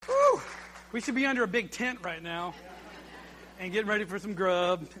We should be under a big tent right now and getting ready for some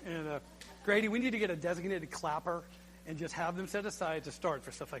grub. And Grady, we need to get a designated clapper and just have them set aside to start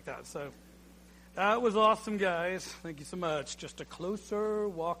for stuff like that. So that was awesome, guys. Thank you so much. Just a closer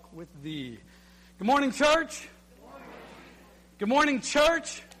walk with thee. Good morning, church. Good morning, Good morning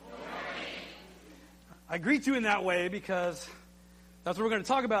church. Good morning. I greet you in that way because that's what we're going to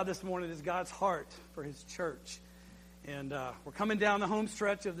talk about this morning is God's heart for his church. And we're coming down the home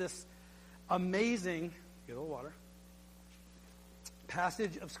stretch of this amazing, get a little water,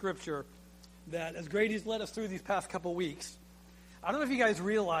 passage of Scripture that, as Grady's led us through these past couple weeks, I don't know if you guys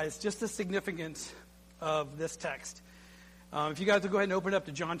realize just the significance of this text. If you guys will go ahead and open it up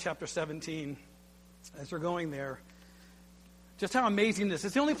to John chapter 17 as we're going there, just how amazing this is.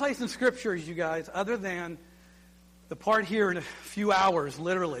 It's the only place in Scripture, you guys, other than the part here in a few hours,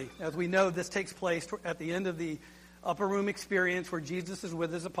 literally. As we know, this takes place at the end of the upper room experience where Jesus is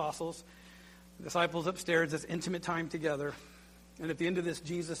with his apostles. The disciples upstairs, this intimate time together. And at the end of this,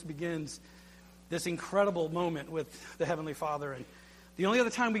 Jesus begins this incredible moment with the Heavenly Father. And the only other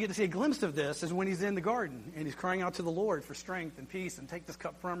time we get to see a glimpse of this is when he's in the garden and he's crying out to the Lord for strength and peace and take this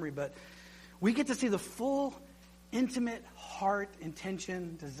cup from me. But we get to see the full, intimate heart,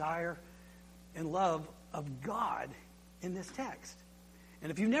 intention, desire, and love of God in this text.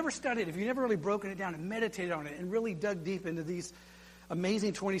 And if you've never studied, if you've never really broken it down and meditated on it and really dug deep into these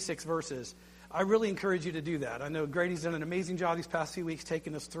amazing 26 verses, I really encourage you to do that. I know Grady's done an amazing job these past few weeks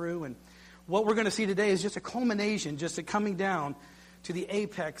taking us through. And what we're going to see today is just a culmination, just a coming down to the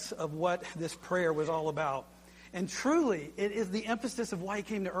apex of what this prayer was all about. And truly, it is the emphasis of why he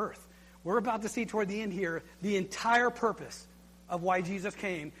came to earth. We're about to see toward the end here the entire purpose of why Jesus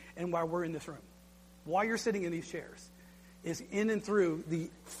came and why we're in this room. Why you're sitting in these chairs is in and through the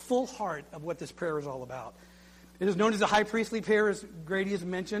full heart of what this prayer is all about. It is known as the high priestly prayer, as Grady has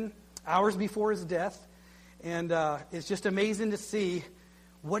mentioned, hours before his death. And it's just amazing to see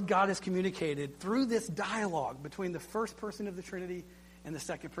what God has communicated through this dialogue between the first person of the Trinity and the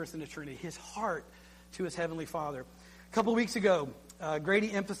second person of the Trinity, his heart to his Heavenly Father. A couple weeks ago,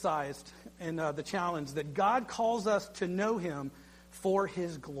 Grady emphasized in the challenge that God calls us to know him for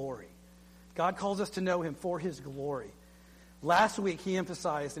his glory. God calls us to know him for his glory. Last week, he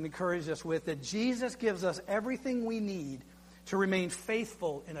emphasized and encouraged us with that Jesus gives us everything we need to remain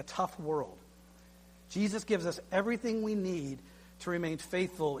faithful in a tough world. Jesus gives us everything we need to remain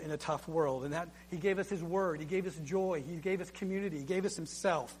faithful in a tough world. And that he gave us his word. He gave us joy. He gave us community. He gave us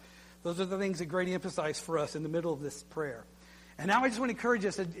himself. Those are the things that Grady emphasized for us in the middle of this prayer. And now I just want to encourage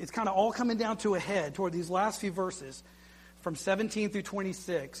us, it's kind of all coming down to a head toward these last few verses from 17 through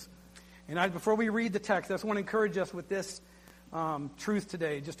 26. And before we read the text, I just want to encourage us with this truth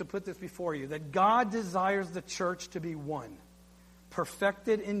today, just to put this before you, that God desires the church to be one,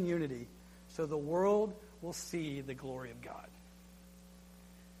 perfected in unity, so the world will see the glory of God.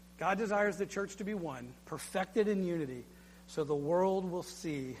 God desires the church to be one, perfected in unity, so the world will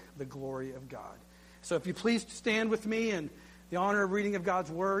see the glory of God. So if you please stand with me in the honor of reading of God's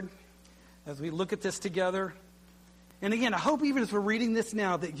word as we look at this together. And again, I hope even as we're reading this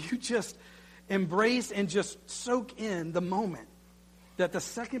now that you just embrace and just soak in the moment that the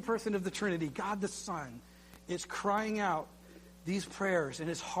second person of the Trinity, God the Son, is crying out these prayers in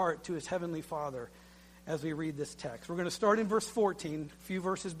his heart to his Heavenly Father as we read this text. We're going to start in verse 14, a few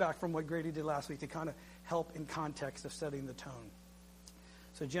verses back from what Grady did last week to kind of help in context of setting the tone.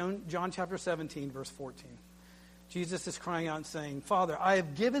 So John chapter 17, verse 14. Jesus is crying out and saying, Father, I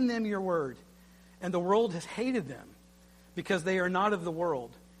have given them your word, and the world has hated them because they are not of the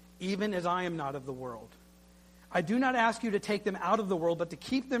world, even as I am not of the world. I do not ask you to take them out of the world, but to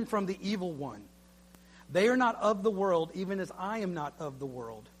keep them from the evil one. They are not of the world, even as I am not of the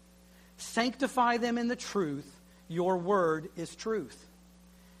world. Sanctify them in the truth. Your word is truth.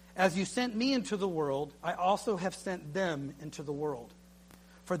 As you sent me into the world, I also have sent them into the world.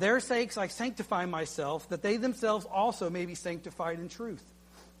 For their sakes I sanctify myself, that they themselves also may be sanctified in truth.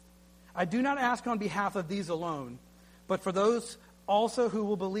 I do not ask on behalf of these alone, but for those also who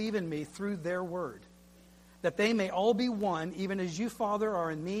will believe in me through their word, that they may all be one, even as you, Father,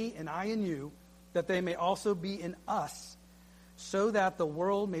 are in me and I in you, that they may also be in us, so that the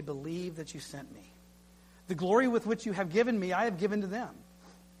world may believe that you sent me. The glory with which you have given me, I have given to them,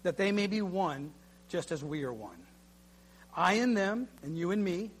 that they may be one, just as we are one. I in them, and you in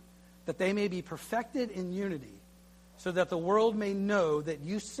me, that they may be perfected in unity, so that the world may know that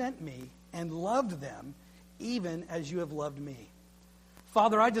you sent me and loved them, even as you have loved me.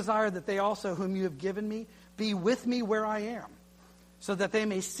 Father, I desire that they also, whom you have given me, be with me where I am, so that they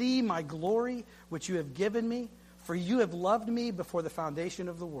may see my glory, which you have given me, for you have loved me before the foundation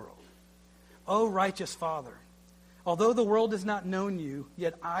of the world. O righteous Father, although the world has not known you,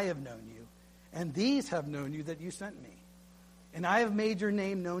 yet I have known you, and these have known you that you sent me. And I have made your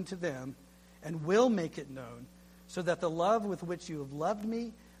name known to them, and will make it known, so that the love with which you have loved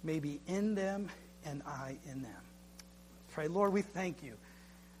me may be in them, and I in them. Pray, Lord, we thank you.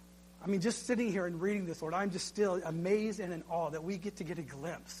 I mean, just sitting here and reading this, Lord, I'm just still amazed and in awe that we get to get a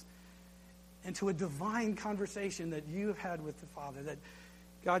glimpse into a divine conversation that you have had with the Father, that,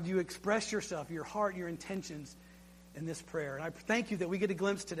 God, you express yourself, your heart, your intentions in this prayer. And I thank you that we get a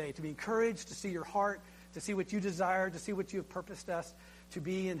glimpse today to be encouraged, to see your heart, to see what you desire, to see what you have purposed us to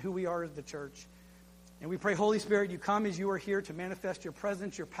be and who we are as the church. And we pray, Holy Spirit, you come as you are here to manifest your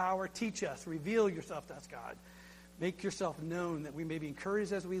presence, your power. Teach us, reveal yourself to us, God. Make yourself known that we may be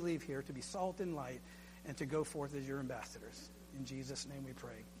encouraged as we leave here to be salt and light and to go forth as your ambassadors. In Jesus' name we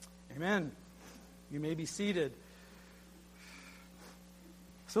pray. Amen. You may be seated.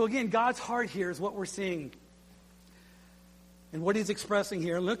 So again, God's heart here is what we're seeing and what he's expressing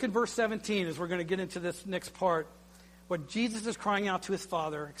here. Look at verse 17 as we're going to get into this next part. What Jesus is crying out to his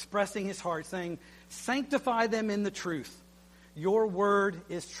Father, expressing his heart, saying, sanctify them in the truth. Your word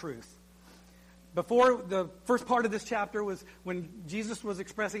is truth. Before, the first part of this chapter was when Jesus was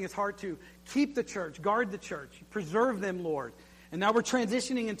expressing his heart to keep the church, guard the church, preserve them, Lord. And now we're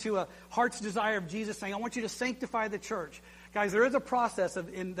transitioning into a heart's desire of Jesus saying, I want you to sanctify the church. Guys, there is a process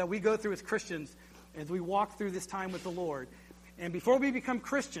that we go through as Christians as we walk through this time with the Lord. And before we become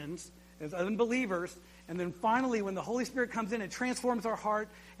Christians, as unbelievers, and then finally when the Holy Spirit comes in and transforms our heart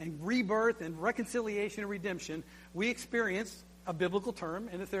and rebirth and reconciliation and redemption, we experience a biblical term,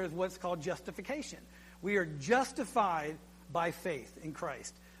 and there is what's called justification. We are justified by faith in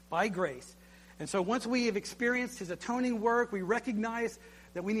Christ, by grace. And so once we have experienced his atoning work, we recognize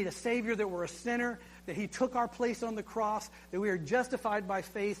that we need a Savior, that we're a sinner, that he took our place on the cross, that we are justified by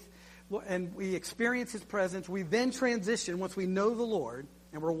faith, and we experience his presence. We then transition, once we know the Lord,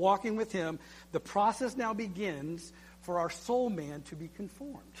 and we're walking with him, the process now begins for our soul man to be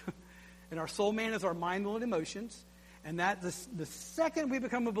conformed. And our soul man is our mind, will, and emotions. And that the second we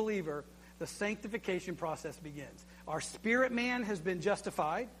become a believer, the sanctification process begins. Our spirit man has been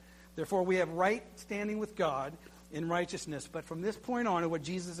justified. Therefore, we have right standing with God in righteousness. But from this point on, and what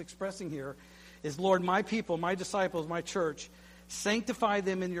Jesus is expressing here is, Lord, my people, my disciples, my church, sanctify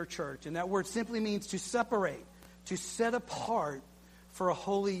them in your church. And that word simply means to separate, to set apart for a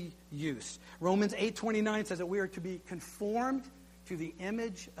holy use. Romans 8:29 says that we are to be conformed to the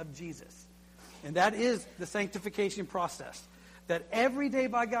image of Jesus. And that is the sanctification process. That every day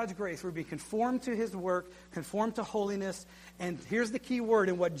by God's grace, we're being conformed to his work, conformed to holiness. And here's the key word,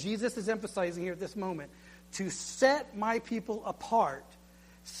 and what Jesus is emphasizing here at this moment. To set my people apart,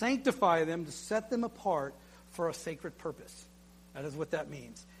 sanctify them, to set them apart for a sacred purpose. That is what that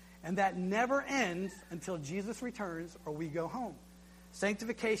means. And that never ends until Jesus returns or we go home.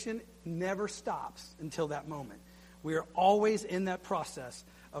 Sanctification never stops until that moment. We are always in that process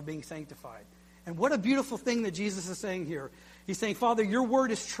of being sanctified. And what a beautiful thing that Jesus is saying here. He's saying, Father, your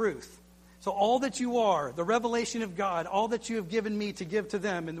word is truth. So all that you are, the revelation of God, all that you have given me to give to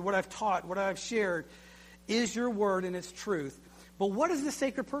them, and what I've taught, what I've shared, is your word and its truth. But what is the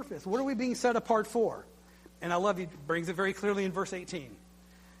sacred purpose? What are we being set apart for? And I love he brings it very clearly in verse 18.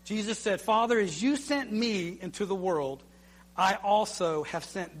 Jesus said, Father, as you sent me into the world, I also have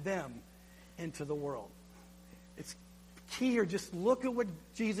sent them into the world. It's key here. Just look at what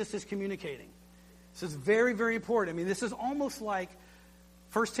Jesus is communicating. This is very, very important. I mean, this is almost like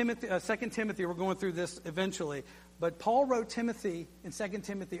 2 Timothy. We're going through this eventually. But Paul wrote Timothy in 2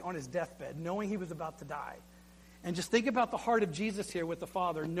 Timothy on his deathbed, knowing he was about to die. And just think about the heart of Jesus here with the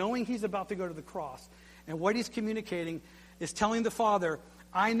Father, knowing he's about to go to the cross. And what he's communicating is telling the Father,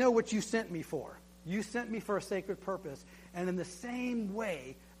 I know what you sent me for. You sent me for a sacred purpose. And in the same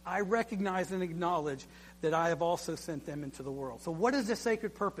way, I recognize and acknowledge that I have also sent them into the world. So what is the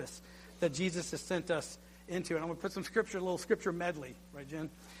sacred purpose that Jesus has sent us into? And I'm going to put some scripture, a little scripture medley. Right, Jen?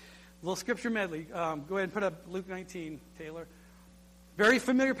 A little scripture medley. Go ahead and put up Luke 19, Taylor. Very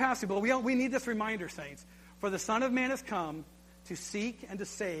familiar passage, but we need this reminder, saints. For the Son of Man has come to seek and to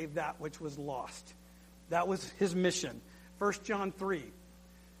save that which was lost. That was his mission. 1 John 3.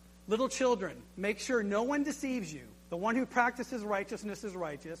 Little children, make sure no one deceives you. The one who practices righteousness is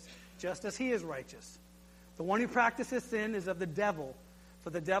righteous, just as he is righteous. The one who practices sin is of the devil,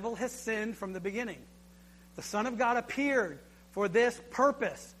 for the devil has sinned from the beginning. The Son of God appeared for this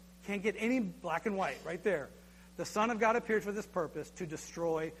purpose. Can't get any black and white right there. The Son of God appeared for this purpose, to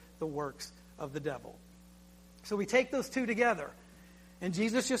destroy the works of the devil. So we take those two together. And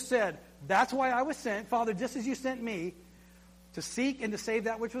Jesus just said, that's why I was sent. Father, just as you sent me, To seek and to save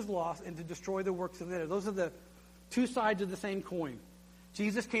that which was lost, and to destroy the works of the enemy. Those are the two sides of the same coin.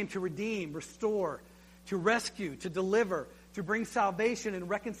 Jesus came to redeem, restore, to rescue, to deliver, to bring salvation and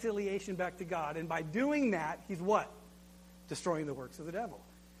reconciliation back to God. And by doing that, he's what? Destroying the works of the devil.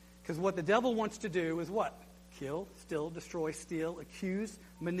 Because what the devil wants to do is what? Kill, steal, destroy, steal, accuse,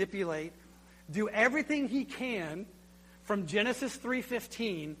 manipulate, do everything he can from Genesis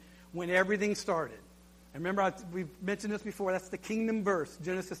 3:15 when everything started. And remember, we've mentioned this before, that's the kingdom verse,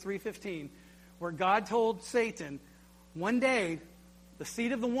 Genesis 3:15, where God told Satan, one day, the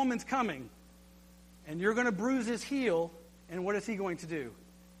seed of the woman's coming, and you're going to bruise his heel, and what is he going to do?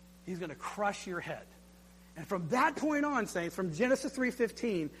 He's going to crush your head. And from that point on, saints, from Genesis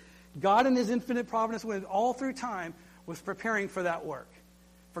 3:15, God in his infinite providence, all through time, was preparing for that work.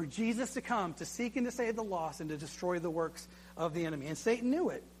 For Jesus to come, to seek and to save the lost, and to destroy the works of the enemy. And Satan knew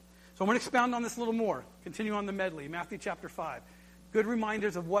it. So I'm going to expound on this a little more. Continue on the medley, Matthew chapter 5. Good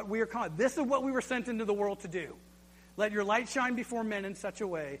reminders of what we are called. This is what we were sent into the world to do. Let your light shine before men in such a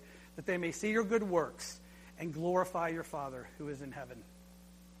way that they may see your good works and glorify your Father who is in heaven.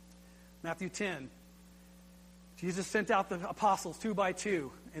 Matthew 10. Jesus sent out the apostles 2 by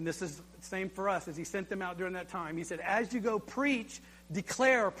 2. And this is the same for us as he sent them out during that time. He said, as you go, preach,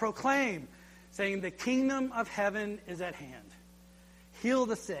 declare, proclaim, saying the kingdom of heaven is at hand. Heal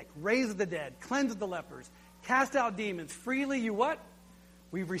the sick, raise the dead, cleanse the lepers, cast out demons. Freely you what?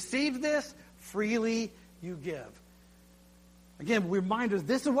 We've received this, freely you give. Again, reminders,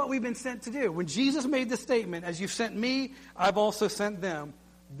 this is what we've been sent to do. When Jesus made the statement, as you've sent me, I've also sent them,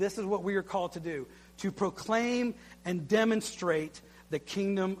 this is what we are called to do. To proclaim and demonstrate the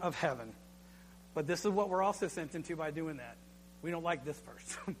kingdom of heaven. But this is what we're also sent into by doing that. We don't like this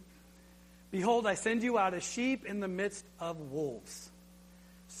verse. Behold, I send you out as sheep in the midst of wolves.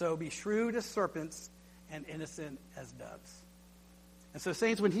 So be shrewd as serpents and innocent as doves. And so,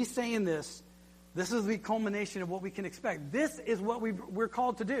 saints, when he's saying this is the culmination of what we can expect. This is what we're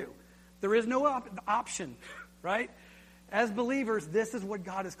called to do. There is no option, right? As believers, this is what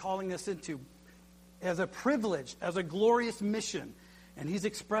God is calling us into as a privilege, as a glorious mission. And he's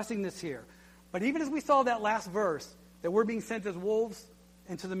expressing this here. But even as we saw that last verse, that we're being sent as wolves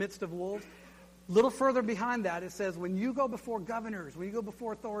into the midst of wolves, a little further behind that, it says, when you go before governors, when you go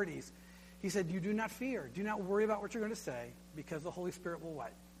before authorities, he said, you do not fear. Do not worry about what you're going to say, because the Holy Spirit will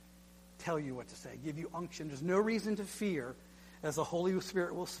what? Tell you what to say, give you unction. There's no reason to fear, as the Holy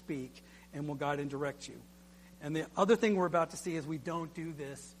Spirit will speak and will guide and direct you. And the other thing we're about to see is we don't do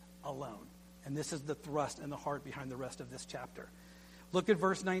this alone. And this is the thrust and the heart behind the rest of this chapter. Look at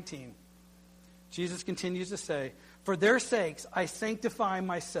verse 19. Jesus continues to say, for their sakes I sanctify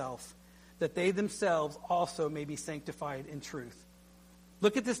myself, that they themselves also may be sanctified in truth.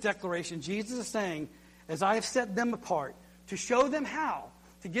 Look at this declaration. Jesus is saying, as I have set them apart, to show them how,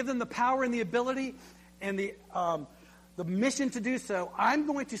 to give them the power and the ability and the mission to do so, I'm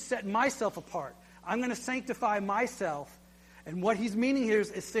going to set myself apart. I'm going to sanctify myself. And what he's meaning here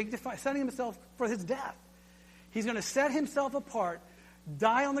is setting himself for his death. He's going to set himself apart,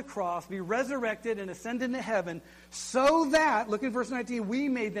 die on the cross, be resurrected, and ascend into heaven, so that, look at verse 19, we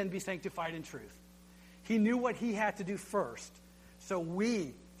may then be sanctified in truth. He knew what he had to do first, so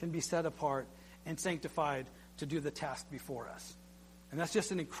we can be set apart and sanctified to do the task before us. And that's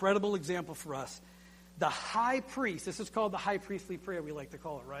just an incredible example for us. The high priest, this is called the high priestly prayer, we like to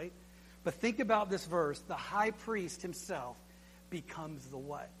call it, right? But think about this verse. The high priest himself becomes the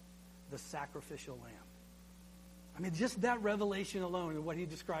what? The sacrificial lamb. I mean, just that revelation alone and what he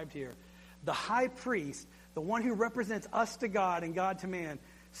described here. The high priest, the one who represents us to God and God to man,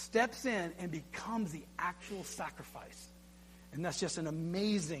 steps in and becomes the actual sacrifice. And that's just an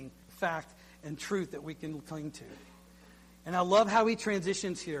amazing fact and truth that we can cling to. And I love how he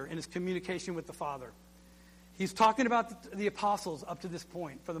transitions here in his communication with the Father. He's talking about the apostles up to this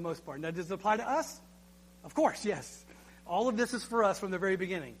point, for the most part. Now, does it apply to us? Of course, yes. All of this is for us from the very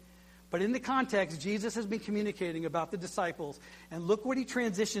beginning. But in the context, Jesus has been communicating about the disciples. And look what he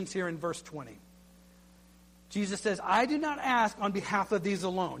transitions here in verse 20. Jesus says, I do not ask on behalf of these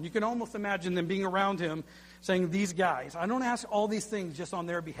alone. You can almost imagine them being around him saying, these guys. I don't ask all these things just on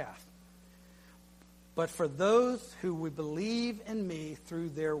their behalf. But for those who would believe in me through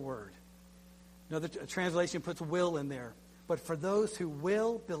their word. Another translation puts will in there. But for those who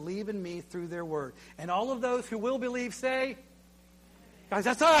will believe in me through their word. And all of those who will believe say, guys,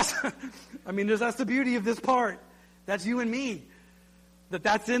 that's us. I mean, that's the beauty of this part. That's you and me.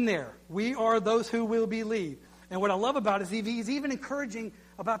 That's in there. We are those who will believe. And what I love about it is he's even encouraging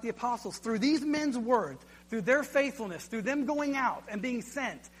about the apostles. Through these men's words, through their faithfulness, through them going out and being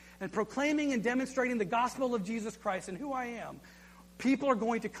sent and proclaiming and demonstrating the gospel of Jesus Christ and who I am, people are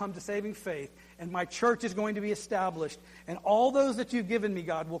going to come to saving faith, and my church is going to be established, and all those that you've given me,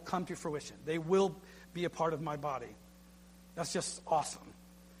 God, will come to fruition. They will be a part of my body. That's just awesome.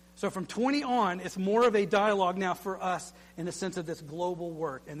 So from 20 on, it's more of a dialogue now for us in the sense of this global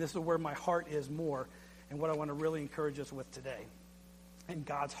work, and this is where my heart is more, and what I want to really encourage us with today, and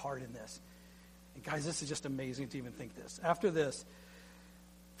God's heart in this. And guys, this is just amazing to even think this. After this,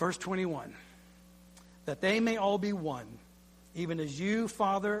 verse 21, that they may all be one, even as you,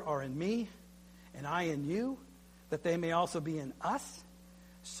 Father, are in me, and I in you, that they may also be in us,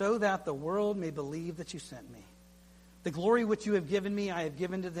 so that the world may believe that you sent me. The glory which you have given me, I have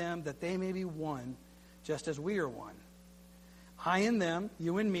given to them, that they may be one, just as we are one. I in them,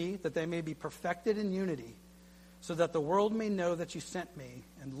 you in me, that they may be perfected in unity, so that the world may know that you sent me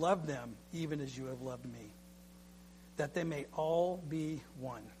and loved them even as you have loved me, that they may all be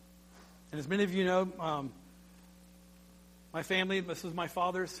one. And as many of you know, my family, this was my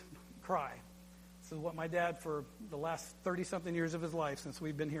father's cry. This is what my dad, for the last 30-something years of his life, since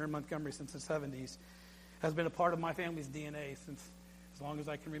we've been here in Montgomery since the 70s, has been a part of my family's DNA since as long as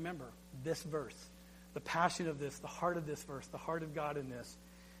I can remember. This verse, the passion of this, the heart of this verse, the heart of God in this.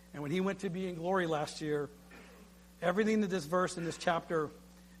 And when he went to be in glory last year, everything that this verse and this chapter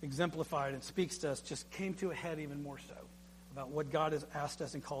exemplified and speaks to us just came to a head even more so about what God has asked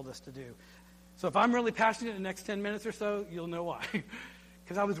us and called us to do. So if I'm really passionate in the next 10 minutes or so, you'll know why.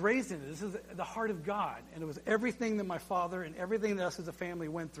 Because I was raised in it. This is the heart of God. And it was everything that my father and everything that us as a family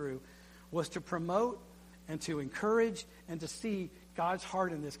went through was to promote and to encourage and to see God's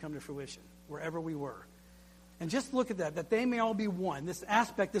heart in this come to fruition wherever we were. And just look at that they may all be one. This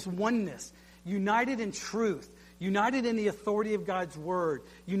aspect, this oneness, united in truth, united in the authority of God's word,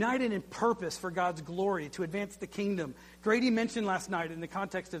 united in purpose for God's glory to advance the kingdom. Grady mentioned last night in the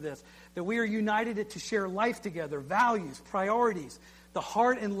context of this that we are united to share life together, values, priorities, the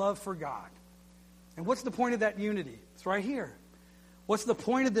heart and love for God. And what's the point of that unity? It's right here. What's the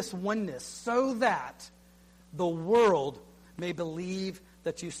point of this oneness? So that the world may believe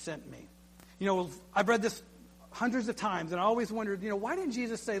that you sent me. You know, I've read this hundreds of times, and I always wondered, why didn't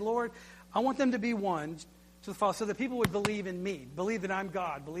Jesus say, Lord, I want them to be one to the Father, so that people would believe in me, believe that I'm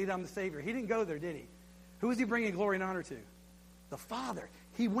God, believe that I'm the Savior. He didn't go there, did he? Who was he bringing glory and honor to? The Father.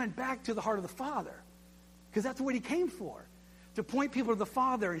 He went back to the heart of the Father, because that's what he came for, to point people to the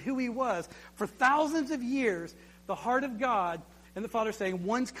Father and who he was. For thousands of years, the heart of God and the Father saying,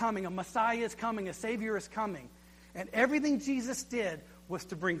 one's coming, a Messiah is coming, a Savior is coming. And everything Jesus did was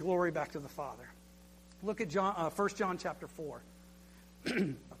to bring glory back to the Father. Look at 1 John chapter 4.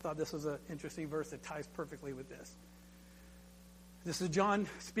 I thought this was an interesting verse that ties perfectly with this. This is John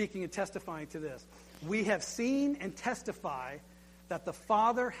speaking and testifying to this. We have seen and testify that the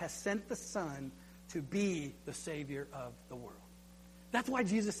Father has sent the Son to be the Savior of the world. That's why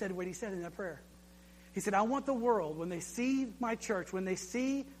Jesus said what he said in that prayer. He said, I want the world, when they see my church, when they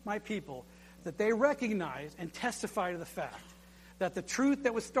see my people, that they recognize and testify to the fact that the truth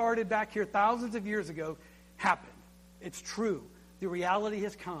that was started back here thousands of years ago happened. It's true. The reality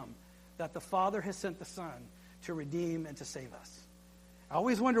has come that the Father has sent the Son to redeem and to save us. I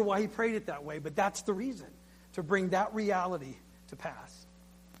always wonder why he prayed it that way, but that's the reason, to bring that reality to pass.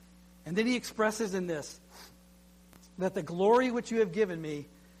 And then he expresses in this, that the glory which you have given me,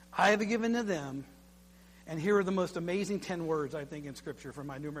 I have given to them. And here are the most amazing 10 words, I think, in Scripture from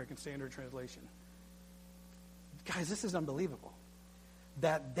my New American Standard Translation. Guys, this is unbelievable.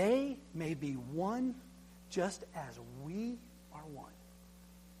 That they may be one just as we are one.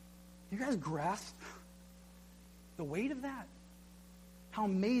 You guys grasp the weight of that? How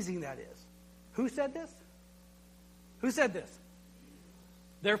amazing that is. Who said this? Who said this?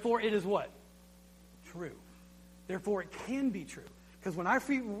 Therefore, it is what? True. Therefore, it can be true. Because when I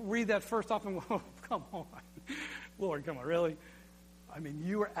read that first off, I'm going, oh, come on. Lord, come on, really? I mean,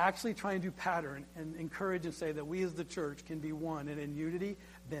 you are actually trying to pattern and encourage and say that we as the church can be one and in unity,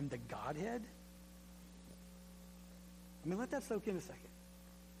 then the Godhead? I mean, let that soak in a second.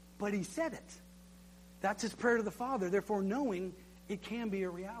 But he said it. That's his prayer to the Father, therefore knowing it can be a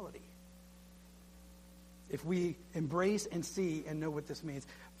reality. If we embrace and see and know what this means.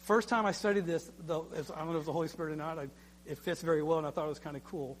 First time I studied this, I don't know if it was the Holy Spirit or not, it fits very well, and I thought it was kind of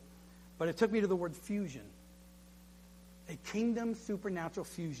cool. But it took me to the word fusion. A kingdom supernatural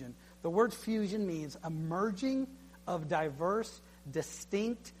fusion. The word fusion means a merging of diverse,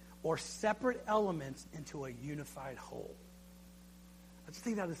 distinct, or separate elements into a unified whole. I just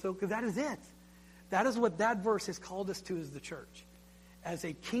think that is so, because that is it. That is what that verse has called us to as the church. as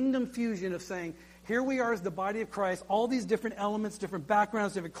a kingdom fusion of saying, here we are as the body of Christ, all these different elements, different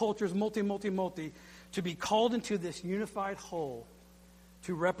backgrounds, different cultures, multi, to be called into this unified whole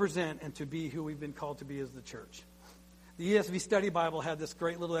to represent and to be who we've been called to be as the church. The ESV Study Bible had this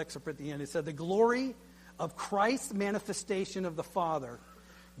great little excerpt at the end. It said, the glory of Christ's manifestation of the Father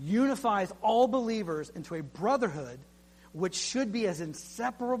unifies all believers into a brotherhood which should be as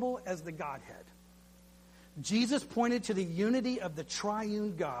inseparable as the Godhead. Jesus pointed to the unity of the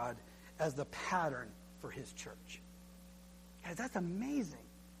triune God as the pattern for his church. Guys, that's amazing.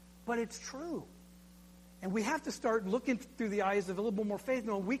 But it's true. And we have to start looking through the eyes of a little bit more faith.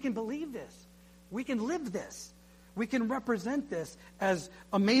 No, we can believe this. We can live this. We can represent this. As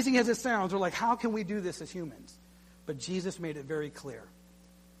amazing as it sounds, we're like, how can we do this as humans? But Jesus made it very clear.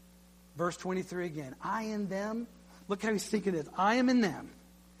 Verse 23 again. I in them. Look how he's thinking this. I am in them,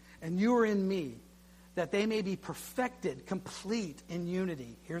 and you are in me, that they may be perfected, complete in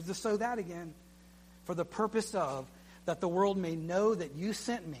unity. Here's the so that again. For the purpose of, that the world may know that you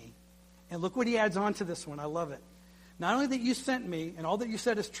sent me. And look what he adds on to this one. I love it. Not only that you sent me, and all that you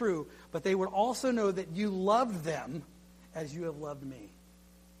said is true, but they would also know that you loved them as you have loved me.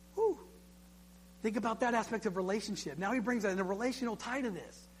 Whew. Think about that aspect of relationship. Now he brings that in a relational tie to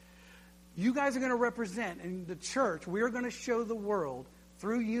this. You guys are going to represent, in the church, we are going to show the world,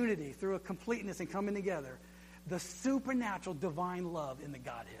 through unity, through a completeness and coming together, the supernatural divine love in the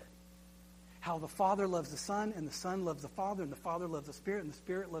Godhead. How the Father loves the Son, and the Son loves the Father, and the Father loves the Spirit, and the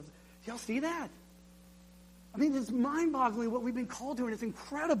Spirit loves... Y'all see that? I mean, it's mind-boggling what we've been called to, and it's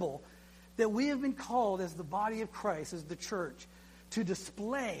incredible that we have been called as the body of Christ, as the church, to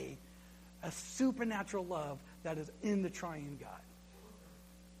display a supernatural love that is in the triune God.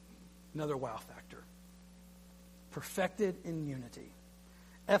 Another wow factor. Perfected in unity.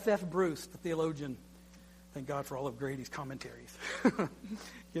 F.F. Bruce, the theologian, thank God for all of Grady's commentaries.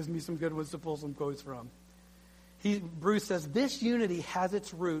 Gives me some good ones to pull some quotes from. Bruce says, this unity has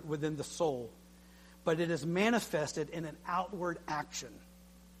its root within the soul, but it is manifested in an outward action.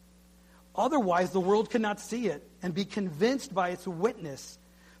 Otherwise, the world cannot see it and be convinced by its witness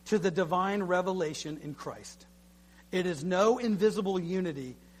to the divine revelation in Christ. It is no invisible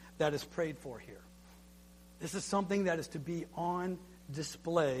unity that is prayed for here. This is something that is to be on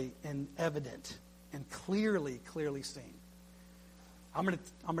display and evident and clearly seen. I'm going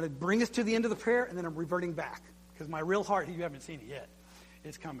to bring us to the end of the prayer, and then I'm reverting back. Because my real heart, you haven't seen it yet.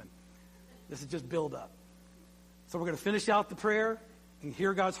 It's coming. This is just build up. So we're going to finish out the prayer and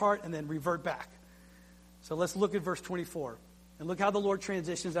hear God's heart and then revert back. So let's look at verse 24. And look how the Lord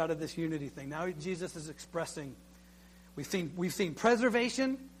transitions out of this unity thing. Now Jesus is expressing, we've seen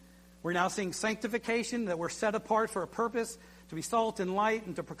preservation. We're now seeing sanctification, that we're set apart for a purpose, to be salt and light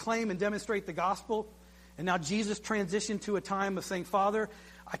and to proclaim and demonstrate the gospel. And now Jesus transitioned to a time of saying, Father,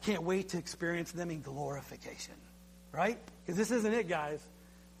 I can't wait to experience them in glorification. Right? Because this isn't it, guys.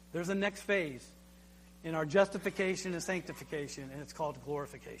 There's a next phase in our justification and sanctification, and it's called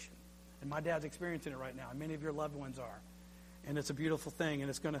glorification. And my dad's experiencing it right now, and many of your loved ones are. And it's a beautiful thing,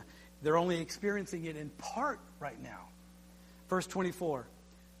 and they're only experiencing it in part right now. Verse 24,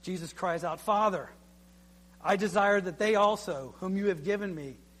 Jesus cries out, Father, I desire that they also, whom you have given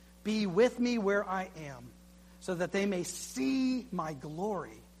me, be with me where I am, so that they may see my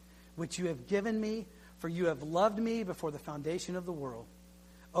glory, which you have given me, for you have loved me before the foundation of the world.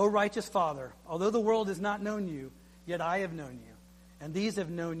 O righteous Father, although the world has not known you, yet I have known you, and these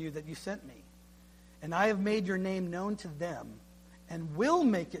have known you that you sent me. And I have made your name known to them, and will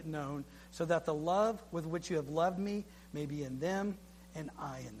make it known, so that the love with which you have loved me may be in them, and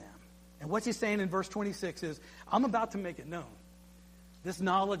I in them. And what's he saying in verse 26 is, I'm about to make it known. This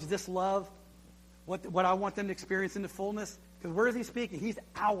knowledge, this love, what I want them to experience in the fullness. Because where is he speaking? He's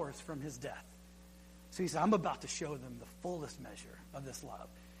hours from his death. So he said, I'm about to show them the fullest measure of this love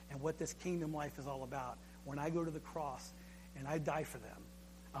and what this kingdom life is all about. When I go to the cross and I die for them,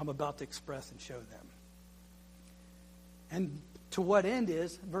 I'm about to express and show them. And to what end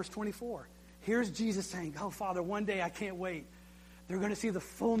is verse 24. Here's Jesus saying, oh, Father, one day I can't wait. They're going to see the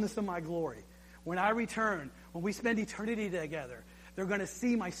fullness of my glory. When I return, when we spend eternity together, they're going to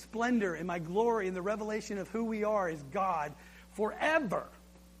see my splendor and my glory and the revelation of who we are as God forever.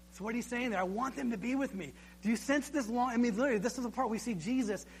 So what he's saying there, I want them to be with me. Do you sense this literally, this is the part we see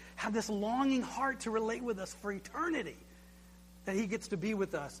Jesus have this longing heart to relate with us for eternity. That he gets to be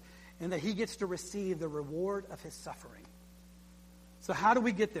with us and that he gets to receive the reward of his suffering. So how do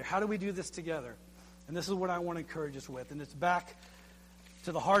we get there? How do we do this together? And this is what I want to encourage us with. And it's back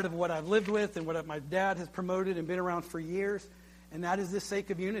to the heart of what I've lived with and what my dad has promoted and been around for years. And that is this sake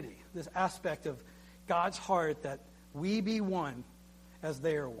of unity, this aspect of God's heart that we be one as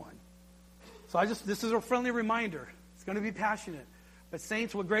they are one. So this is a friendly reminder. It's going to be passionate. But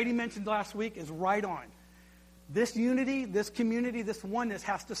saints, what Grady mentioned last week is right on. This unity, this community, this oneness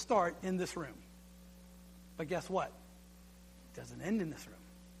has to start in this room. But guess what? It doesn't end in this room.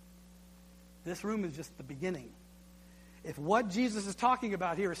 This room is just the beginning. If what Jesus is talking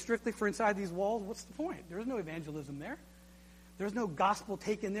about here is strictly for inside these walls, what's the point? There's no evangelism there. There's no gospel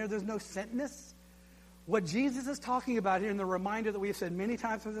taken there. There's no sentness. What Jesus is talking about here, and the reminder that we have said many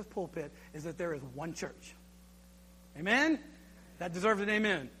times from this pulpit, is that there is one church. Amen? That deserves an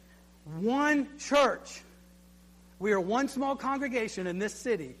amen. One church. We are one small congregation in this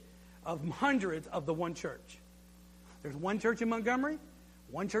city of hundreds of the one church. There's one church in Montgomery,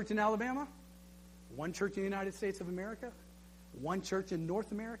 one church in Alabama, one church in the United States of America, one church in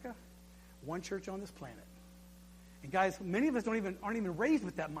North America, one church on this planet. And guys, many of us aren't even raised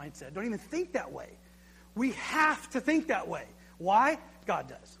with that mindset, don't even think that way. We have to think that way. Why? God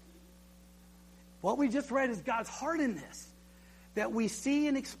does. What we just read is God's heart in this, that we see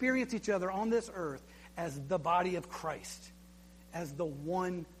and experience each other on this earth as the body of Christ, as the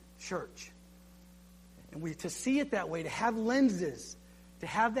one church. And to see it that way, to have lenses, to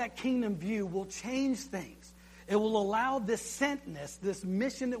have that kingdom view will change things. It will allow this sentness, this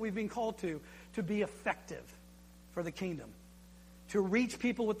mission that we've been called to be effective for the kingdom, to reach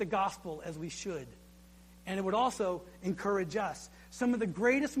people with the gospel as we should. And it would also encourage us. Some of the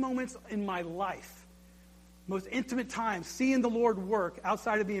greatest moments in my life, most intimate times, seeing the Lord work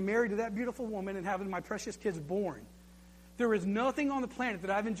outside of being married to that beautiful woman and having my precious kids born. There is nothing on the planet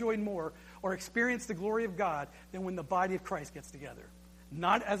that I've enjoyed more or experienced the glory of God than when the body of Christ gets together.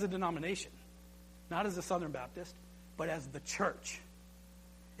 Not as a denomination, not as a Southern Baptist, but as the church.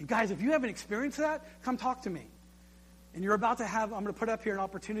 And guys, if you haven't experienced that, come talk to me. And you're about to have, I'm going to put up here an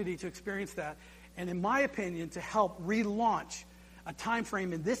opportunity to experience that. And in my opinion, to help relaunch a time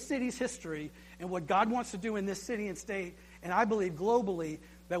frame in this city's history and what God wants to do in this city and state, and I believe globally,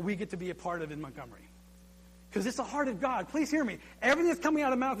 that we get to be a part of in Montgomery. Because it's the heart of God. Please hear me. Everything that's coming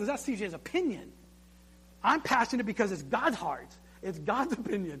out of my mouth is not CJ's opinion. I'm passionate because it's God's heart. It's God's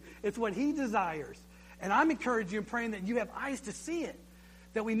opinion. It's what he desires. And I'm encouraging you and praying that you have eyes to see it.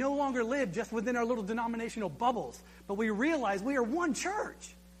 That we no longer live just within our little denominational bubbles, but we realize we are one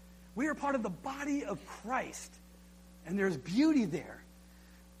church. We are part of the body of Christ. And there's beauty there.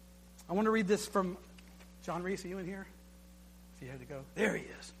 I want to read this from John Reese. Are you in here? If you had to go. There he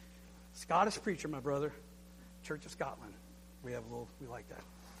is. Scottish preacher, my brother. Church of Scotland. We like that.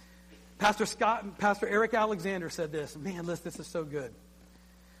 Pastor Eric Alexander said this. Man, this is so good.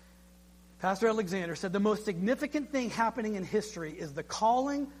 Pastor Alexander said, the most significant thing happening in history is the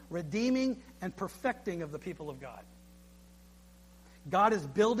calling, redeeming, and perfecting of the people of God. God is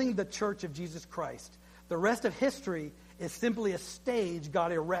building the church of Jesus Christ. The rest of history is simply a stage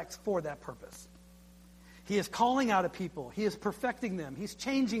God erects for that purpose. He is calling out a people. He is perfecting them. He's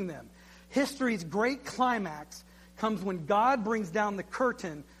changing them. History's great climax comes when God brings down the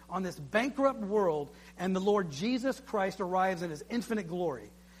curtain on this bankrupt world and the Lord Jesus Christ arrives in his infinite glory.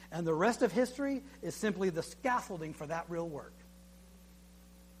 And the rest of history is simply the scaffolding for that real work.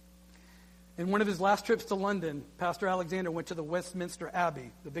 In one of his last trips to London, Pastor Alexander went to the Westminster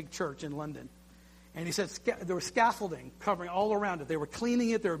Abbey, the big church in London. And he said there was scaffolding covering all around it. They were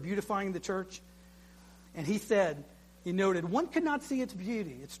cleaning it. They were beautifying the church. And he noted, one could not see its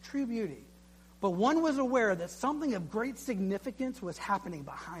beauty, its true beauty. But one was aware that something of great significance was happening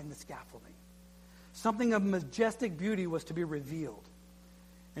behind the scaffolding. Something of majestic beauty was to be revealed.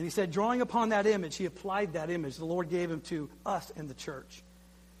 And he said, drawing upon that image, he applied that image the Lord gave him to us in the church.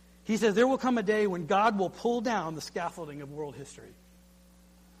 He says, there will come a day when God will pull down the scaffolding of world history.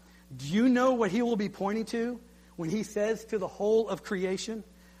 Do you know what he will be pointing to when he says to the whole of creation,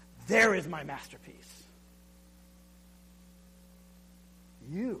 there is my masterpiece?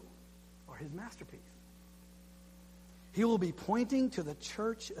 You are his masterpiece. He will be pointing to the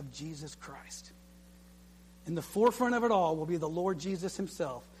church of Jesus Christ. In the forefront of it all will be the Lord Jesus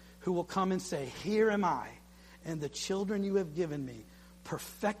himself, who will come and say, here am I, and the children you have given me,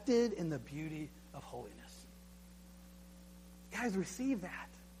 perfected in the beauty of holiness. Guys, receive that.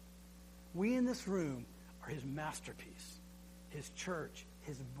 We in this room are his masterpiece, his church,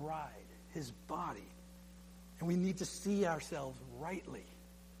 his bride, his body. And we need to see ourselves rightly.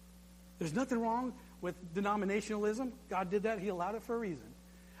 There's nothing wrong with denominationalism. God did that. He allowed it for a reason.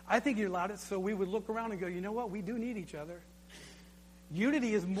 I think he allowed it so we would look around and go, you know what? We do need each other.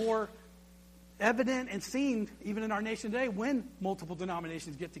 Unity is more evident and seen even in our nation today when multiple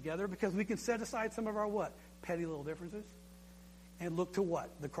denominations get together, because we can set aside some of our what? Petty little differences and look to what?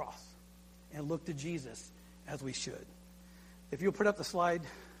 The cross. And look to Jesus as we should. if you'll put up the slide,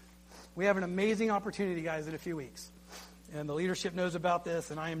 we have an amazing opportunity, guys, in a few weeks. And the leadership knows about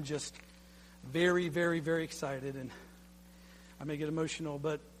this, and I am just very, very, very excited. And I may get emotional,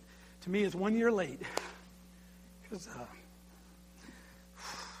 but to me, it's 1 year late. Because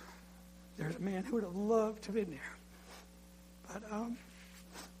there's a man who would have loved to have been there. But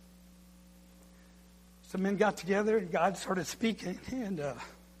some men got together, and God started speaking. And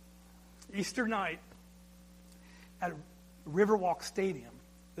Easter night at Riverwalk Stadium.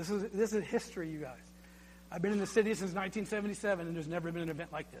 This is history, you guys. I've been in the city since 1977, and there's never been an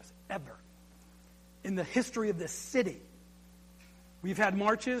event like this, ever. In the history of this city. We've had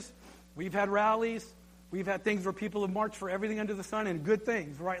marches, we've had rallies, we've had things where people have marched for everything under the sun, and good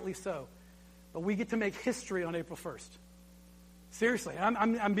things, rightly so. But we get to make history on April 1st. Seriously,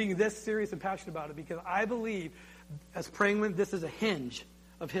 I'm being this serious and passionate about it because I believe, as praying with, this is a hinge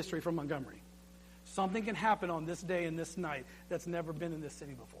of history from Montgomery. Something can happen on this day and this night that's never been in this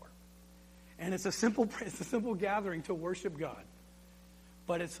city before. And it's a simple gathering to worship God.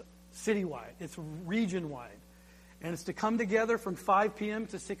 But it's citywide. It's region-wide. And it's to come together from 5 p.m.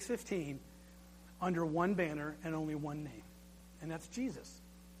 to 6:15 under one banner and only one name. And that's Jesus.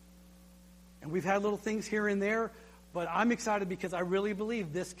 And we've had little things here and there, but I'm excited because I really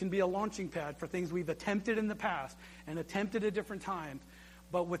believe this can be a launching pad for things we've attempted in the past and attempted at different times.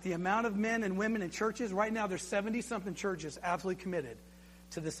 But with the amount of men and women in churches, right now there's 70-something churches absolutely committed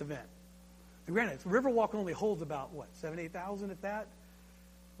to this event. And granted, Riverwalk only holds about, 7,000, 8,000 at that?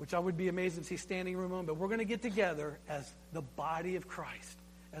 Which I would be amazed to see standing room on. But we're going to get together as the body of Christ,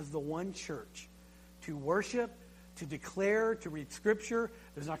 as the one church, to worship, to declare, to read Scripture.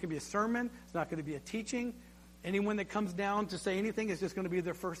 There's not going to be a sermon. There's not going to be a teaching. Anyone that comes down to say anything is just going to be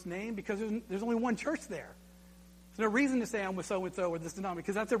their first name because there's only one church there. There's no reason to say I'm with so-and-so or this denomination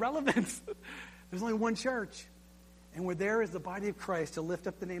because that's irrelevant. There's only one church. And we're there as the body of Christ to lift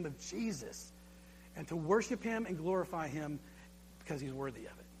up the name of Jesus and to worship him and glorify him because he's worthy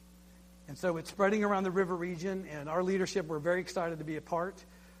of it. And so it's spreading around the river region, and our leadership, we're very excited to be a part.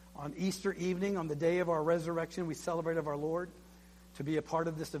 On Easter evening, on the day of our resurrection, we celebrate of our Lord, to be a part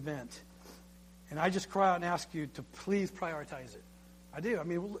of this event. And I just cry out and ask you to please prioritize it. I do. I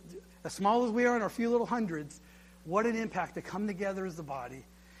mean, as small as we are in our few little hundreds, what an impact to come together as the body.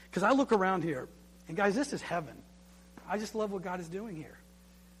 Because I look around here, and guys, this is heaven. I just love what God is doing here.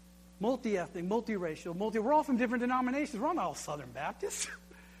 Multi-ethnic, multiracial, we're all from different denominations. We're not all Southern Baptists.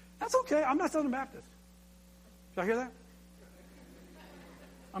 That's okay. I'm not Southern Baptist. Did I hear that?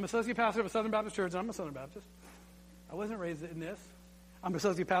 I'm associate pastor of a Southern Baptist church, and I'm a Southern Baptist. I wasn't raised in this. I'm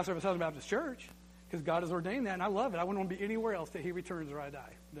associate pastor of a Southern Baptist church because God has ordained that, and I love it. I wouldn't want to be anywhere else that he returns or I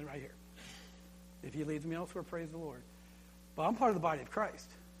die than right here. If he leads me elsewhere, praise the Lord. But I'm part of the body of Christ.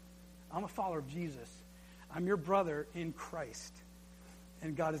 I'm a follower of Jesus. I'm your brother in Christ.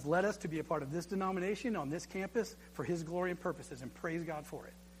 And God has led us to be a part of this denomination on this campus for his glory and purposes, and praise God for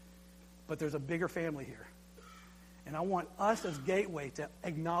it. But there's a bigger family here. And I want us as Gateway to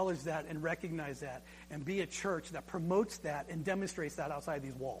acknowledge that and recognize that and be a church that promotes that and demonstrates that outside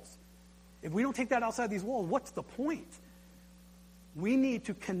these walls. If we don't take that outside these walls, what's the point? We need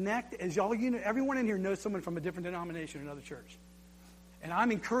to connect, as y'all, everyone in here knows someone from a different denomination or another church. And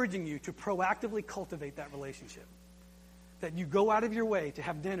I'm encouraging you to proactively cultivate that relationship. That you go out of your way to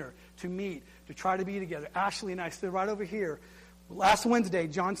have dinner, to meet, to try to be together. Ashley and I stood right over here. Last Wednesday,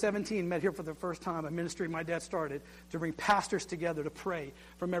 John 17, met here for the first time, a ministry my dad started, to bring pastors together to pray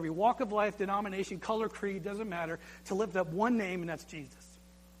from every walk of life, denomination, color, creed, doesn't matter, to lift up one name, and that's Jesus.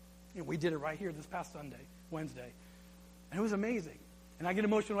 And we did it right here this past Wednesday. And it was amazing. And I get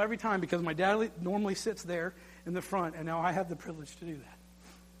emotional every time because my dad normally sits there in the front, and now I have the privilege to do that.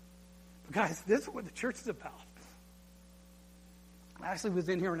 But guys, this is what the church is about. I actually was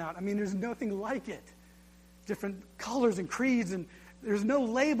in here and out. I mean, there's nothing like it. Different colors and creeds, and there's no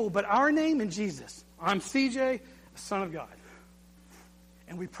label but our name and Jesus. I'm CJ, a son of God.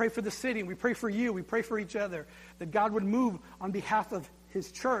 And we pray for the city, and we pray for you, we pray for each other, that God would move on behalf of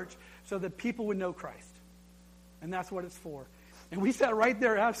his church so that people would know Christ. And that's what it's for. And we sat right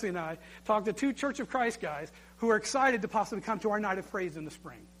there, Ashley and I, talked to 2 Church of Christ guys who are excited to possibly come to our night of praise in the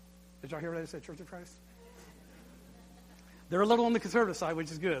spring. Did y'all hear what I said, Church of Christ? They're a little on the conservative side,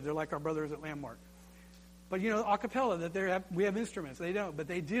 which is good. They're like our brothers at Landmark. But, a cappella, that we have instruments. They don't, but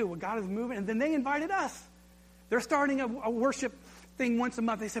they do. When God is moving, and then they invited us. They're starting a worship thing once a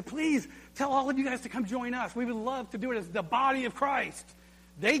month. They said, please tell all of you guys to come join us. We would love to do it as the body of Christ.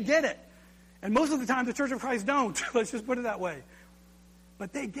 They get it. And most of the time, the Church of Christ don't. Let's just put it that way.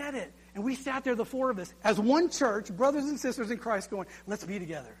 But they get it. And we sat there, the 4 of us, as one church, brothers and sisters in Christ, going, let's be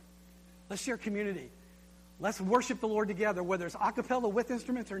together. Let's share community. Let's worship the Lord together, whether it's a cappella with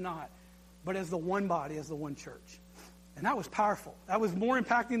instruments or not, but as the one body, as the one church. And that was powerful. That was more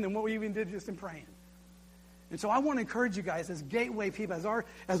impacting than what we even did just in praying. And so I want to encourage you guys as Gateway people,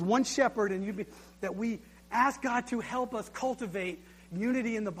 as one shepherd, and that we ask God to help us cultivate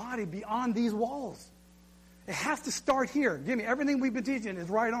unity in the body beyond these walls. It has to start here. Give me everything we've been teaching is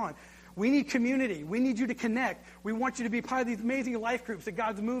right on. We need community. We need you to connect. We want you to be part of these amazing life groups that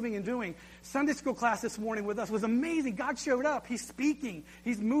God's moving and doing. Sunday school class this morning with us was amazing. God showed up. He's speaking.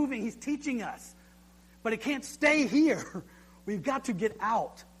 He's moving. He's teaching us. But it can't stay here. We've got to get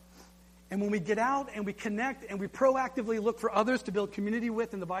out. And when we get out and we connect and we proactively look for others to build community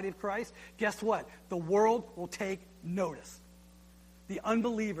with in the body of Christ, guess what? The world will take notice. The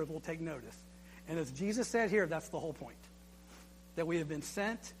unbelievers will take notice. And as Jesus said here, that's the whole point. That we have been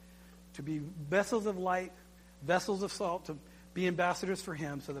sent to be vessels of light, vessels of salt, to be ambassadors for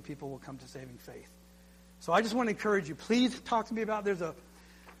him so that people will come to saving faith. So I just want to encourage you. Please talk to me about, there's a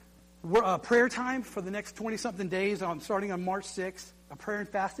prayer time for the next 20-something days, starting on March 6th. A prayer and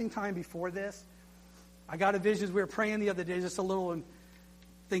fasting time before this. I got a vision as we were praying the other day, just a little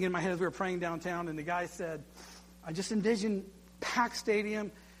thing in my head as we were praying downtown, and the guy said, I just envision packed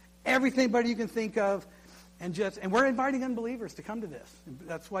stadium, everything but you can think of, and we're inviting unbelievers to come to this. And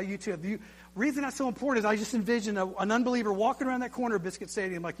that's why you too. The reason that's so important is I just envision an unbeliever walking around that corner of Biscuit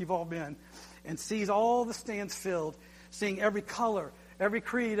Stadium like you've all been, and sees all the stands filled, seeing every color, every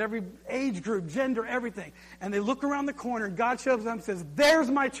creed, every age group, gender, everything. And they look around the corner, and God shows them and says, there's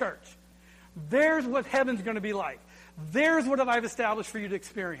my church. There's what heaven's going to be like. There's what I've established for you to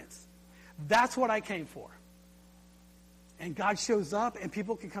experience. That's what I came for. And God shows up, and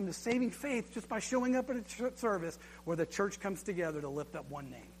people can come to saving faith just by showing up at a service where the church comes together to lift up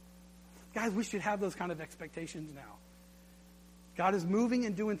one name. Guys, we should have those kind of expectations now. God is moving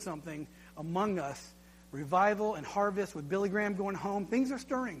and doing something among us. Revival and harvest with Billy Graham going home. Things are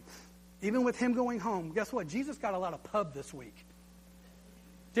stirring. Even with him going home, guess what? Jesus got a lot of pub this week.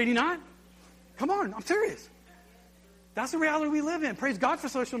 Did he not? Come on, I'm serious. That's the reality we live in. Praise God for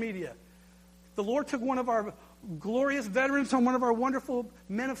social media. The Lord took one of our glorious veterans home, one of our wonderful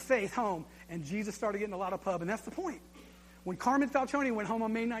men of faith home, and Jesus started getting a lot of pub, and that's the point. When Carmen Falcioni went home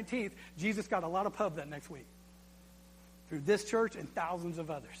on May 19th, Jesus got a lot of pub that next week. Through this church and thousands of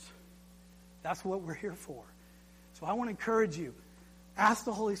others. That's what we're here for. So I want to encourage you. Ask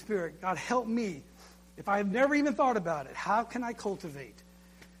the Holy Spirit, God, help me. If I have never even thought about it, how can I cultivate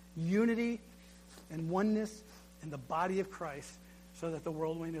unity and oneness in the body of Christ so that the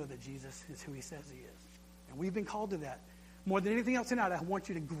world may know that Jesus is who he says he is? And we've been called to that. More than anything else tonight, I want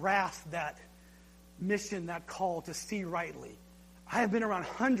you to grasp that mission, that call to see rightly. I have been around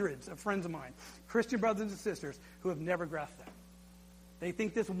hundreds of friends of mine, Christian brothers and sisters, who have never grasped that. They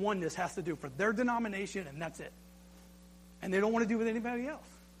think this oneness has to do for their denomination, and that's it. And they don't want to do with anybody else.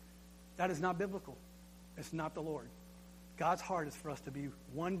 That is not biblical. It's not the Lord. God's heart is for us to be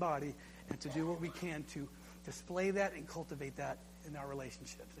one body and to do what we can to display that and cultivate that in our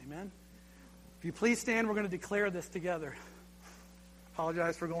relationships. Amen? If you please stand, we're going to declare this together.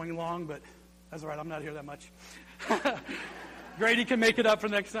 Apologize for going long, but that's all right. I'm not here that much. Grady can make it up for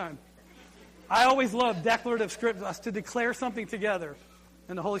next time. I always love declarative script, us to declare something together.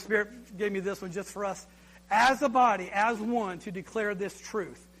 And the Holy Spirit gave me this one just for us, as a body, as one, to declare this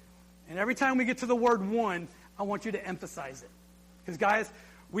truth. And every time we get to the word one, I want you to emphasize it. Because, guys,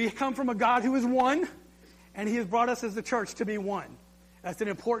 we come from a God who is one, and he has brought us as the church to be one. That's an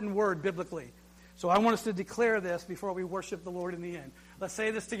important word biblically. So I want us to declare this before we worship the Lord in the end. Let's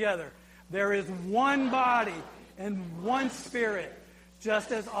say this together. There is one body and one spirit,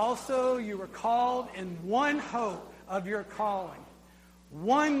 just as also you were called in one hope of your calling.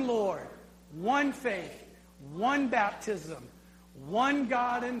 One Lord, one faith, one baptism, one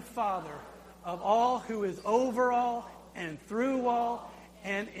God and Father of all, who is over all and through all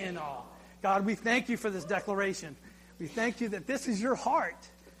and in all. God, we thank you for this declaration. We thank you that this is your heart.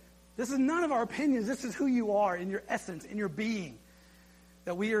 This is none of our opinions. This is who you are in your essence, in your being,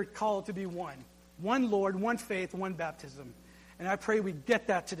 that we are called to be one. One Lord, one faith, one baptism. And I pray we get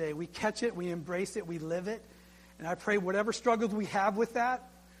that today. We catch it, we embrace it, we live it. And I pray whatever struggles we have with that,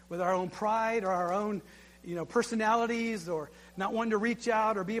 with our own pride or our own, personalities or not wanting to reach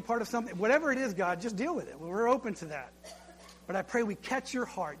out or be a part of something, whatever it is, God, just deal with it. We're open to that. But I pray we catch your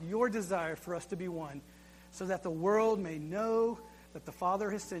heart, your desire for us to be one, so that the world may know that the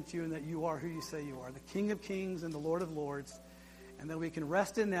Father has sent you and that you are who you say you are, the King of Kings and the Lord of Lords, and that we can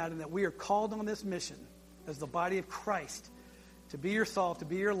rest in that, and that we are called on this mission as the body of Christ to be your salt, to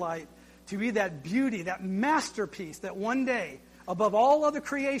be your light, to be that beauty, that masterpiece that one day, above all other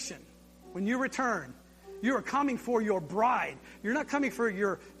creation, when you return, You are coming for your bride. You're not coming for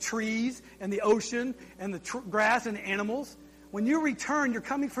your trees and the ocean and the grass and the animals. When you return, you're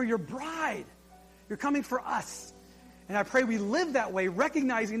coming for your bride. You're coming for us. And I pray we live that way,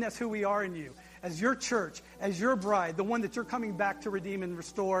 recognizing that's who we are in you, as your church, as your bride, the one that you're coming back to redeem and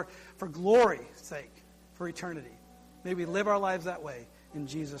restore for glory's sake, for eternity. May we live our lives that way in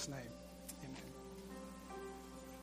Jesus' name.